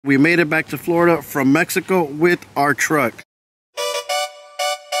We made it back to Florida from Mexico with our truck.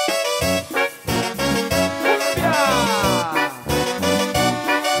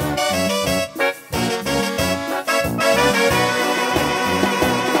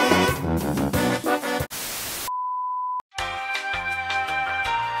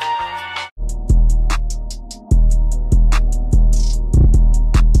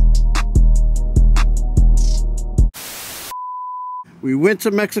 We went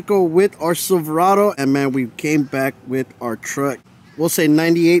to Mexico with our Silverado, and man, we came back with our truck. We'll say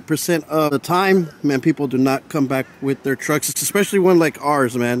 98% of the time, man, people do not come back with their trucks, especially one like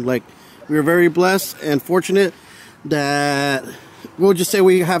ours, man. Like, we were very blessed and fortunate that we'll just say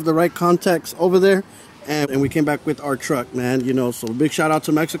we have the right contacts over there, and we came back with our truck, man. You know, so big shout out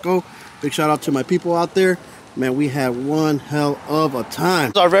to Mexico, big shout out to my people out there. Man, we had one hell of a time.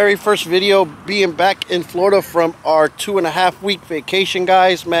 It's our very first video being back in Florida from our 2.5-week vacation,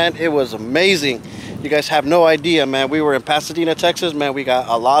 guys. Man, it was amazing. You guys have no idea, man. We were in Pasadena, Texas. Man, we got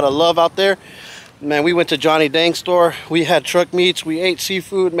a lot of love out there. Man, we went to Johnny Dang's store. We had truck meets. We ate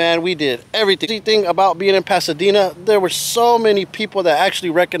seafood, man. We did everything. The thing about being in Pasadena, there were so many people that actually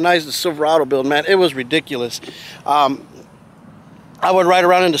recognized the Silverado build, man. It was ridiculous. I would ride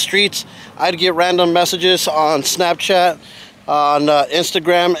around in the streets. I'd get random messages on Snapchat, on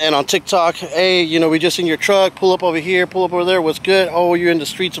Instagram, and on TikTok. Hey, you know, we just in your truck. Pull up over here, pull up over there. What's good? Oh, you're in the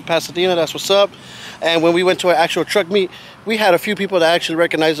streets of Pasadena. That's what's up. And when we went to an actual truck meet, we had a few people that actually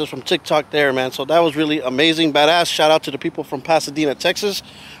recognized us from TikTok there, man. So that was really amazing, badass. Shout out to the people from Pasadena, Texas.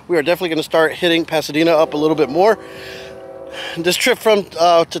 We are definitely going to start hitting Pasadena up a little bit more. This trip from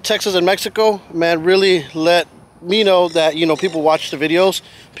to Texas and Mexico, man, really let me know that, you know, people watch the videos,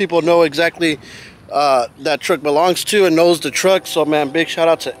 people know exactly that truck belongs to and knows the truck. So man, big shout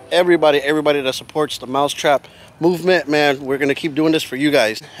out to everybody that supports the Mousetrap movement, man. We're gonna keep doing this for you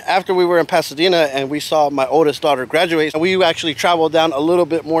guys. After we were in Pasadena and we saw my oldest daughter graduate, we actually traveled down a little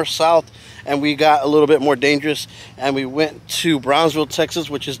bit more south and we got a little bit more dangerous, and we went to Brownsville, Texas,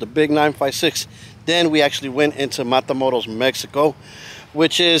 which is the big 956. Then we actually went into Matamoros, Mexico,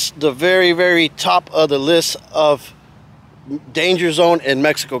 which is the very, very top of the list of danger zone in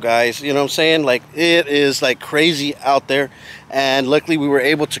Mexico, guys. You know what I'm saying? Like, it is like crazy out there. And luckily we were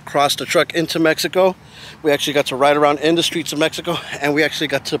able to cross the truck into Mexico. We actually got to ride around in the streets of Mexico, and we actually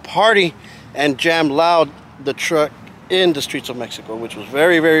got to party and jam loud the truck in the streets of Mexico, which was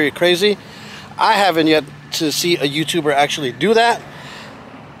very, very crazy. I haven't yet to see a YouTuber actually do that.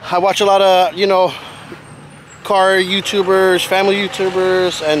 I watch a lot of, you know, car YouTubers, family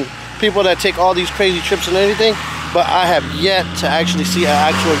YouTubers, and people that take all these crazy trips and anything, but I have yet to actually see an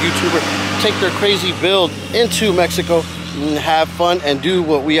actual YouTuber take their crazy build into Mexico and have fun and do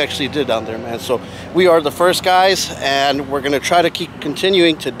what we actually did down there, man. So we are the first guys, and we're gonna try to keep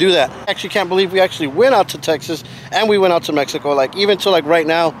continuing to do that. I actually can't believe we actually went out to Texas and we went out to Mexico. Like, even to like right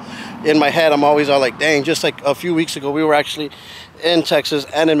now in my head, I'm always all like, dang, just like a few weeks ago we were actually in Texas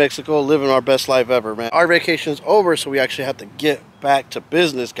and in Mexico living our best life ever, man. Our vacation's over, so we actually have to get back to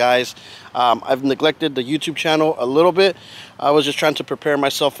business, guys. I've neglected the YouTube channel a little bit. I was just trying to prepare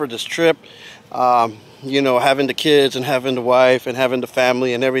myself for this trip. You know, having the kids and having the wife and having the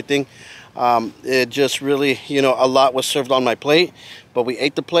family and everything, it just really, you know, a lot was served on my plate. But we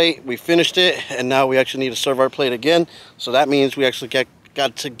ate the plate, we finished it, and now we actually need to serve our plate again. So that means we actually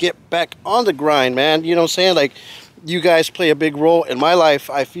got to get back on the grind, man. You know what I'm saying? Like, you guys play a big role in my life,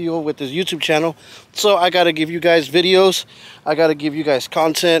 I feel, with this YouTube channel. So I got to give you guys videos. I got to give you guys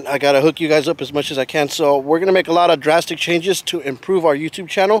content. I got to hook you guys up as much as I can. So we're going to make a lot of drastic changes to improve our YouTube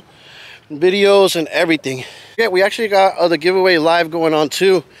channel, videos, and everything. Yeah, we actually got the giveaway live going on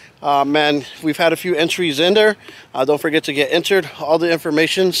too. Man, we've had a few entries in there. Don't forget to get entered. All the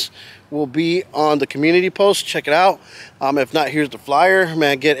informations will be on the community post. Check it out. If not, here's the flyer,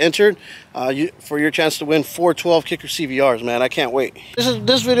 man. Get entered for your chance to win 4 12 kicker CVRs, man. I can't wait.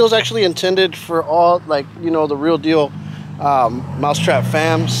 This video is actually intended for all, like, you know, the real deal Mousetrap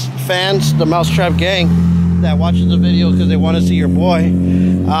fans, the Mousetrap gang that watches the video because they want to see your boy.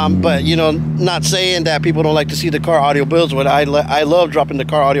 But, you know, not saying that people don't like to see the car audio builds, but I love dropping the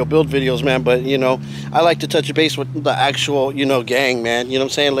car audio build videos, man. But, you know, I like to touch base with the actual, you know, gang, man. You know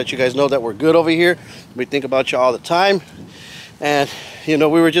what I'm saying? Let you guys know that we're good over here. We think about you all the time. And, you know,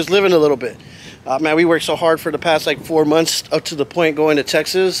 we were just living a little bit. Man, we worked so hard for the past, like, 4 months up to the point going to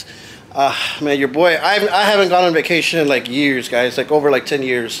Texas. Man, your boy, I haven't gone on vacation in, like, years, guys. Like, over, like, 10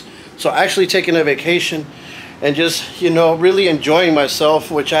 years. So actually taking a vacation and just, you know, really enjoying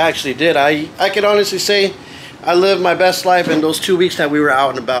myself, which I actually did. I can honestly say I lived my best life in those 2 weeks that we were out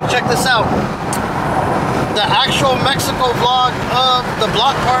and about. Check this out. the actual Mexico vlog of the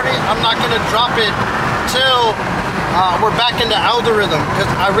block party, I'm not gonna drop it till we're back in the algorithm, because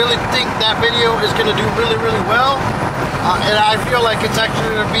I really think that video is gonna do really, really well. And I feel like it's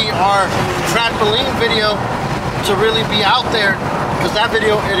actually gonna be our trampoline video to really be out there, because that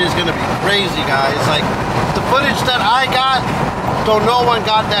video, it is gonna be crazy, guys. Like, the footage that I got, though no one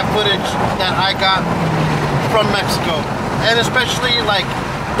got that footage that I got from Mexico, and especially like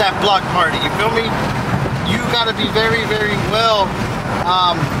that block party, you feel me? You gotta be very, very well,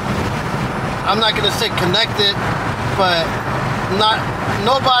 I'm not gonna say connected, but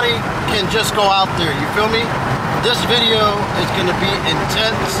nobody can just go out there, you feel me? This video is gonna be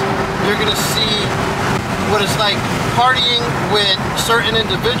intense. You're gonna see what it's like partying with certain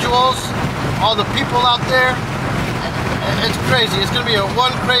individuals, all the people out there. It's crazy. It's gonna be a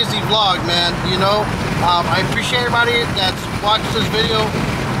one crazy vlog, man, you know. I appreciate everybody that's watched this video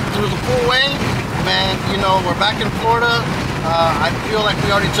through the full way, man. You know, we're back in Florida. I feel like we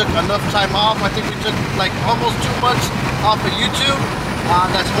already took enough time off. I think we took like almost 2 months off of YouTube.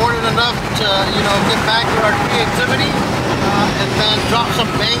 That's more than enough to, you know, get back to our creativity and man, drop some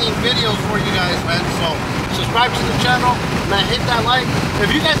banging videos for you guys, man. So subscribe to the channel, man, hit that like.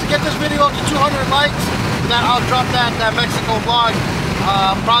 If you guys get this video to 200 likes, then I'll drop that Mexico vlog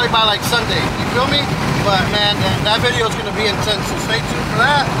probably by like Sunday, you feel me? But man, that video is gonna be intense, so stay tuned for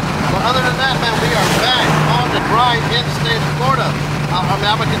that. But other than that, man, we are back on the grind in the state of Florida. I mean,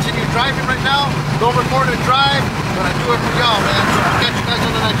 I'm gonna continue driving right now. Don't record and drive, but I do it for y'all, man. So I'll catch you guys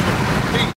on the next one.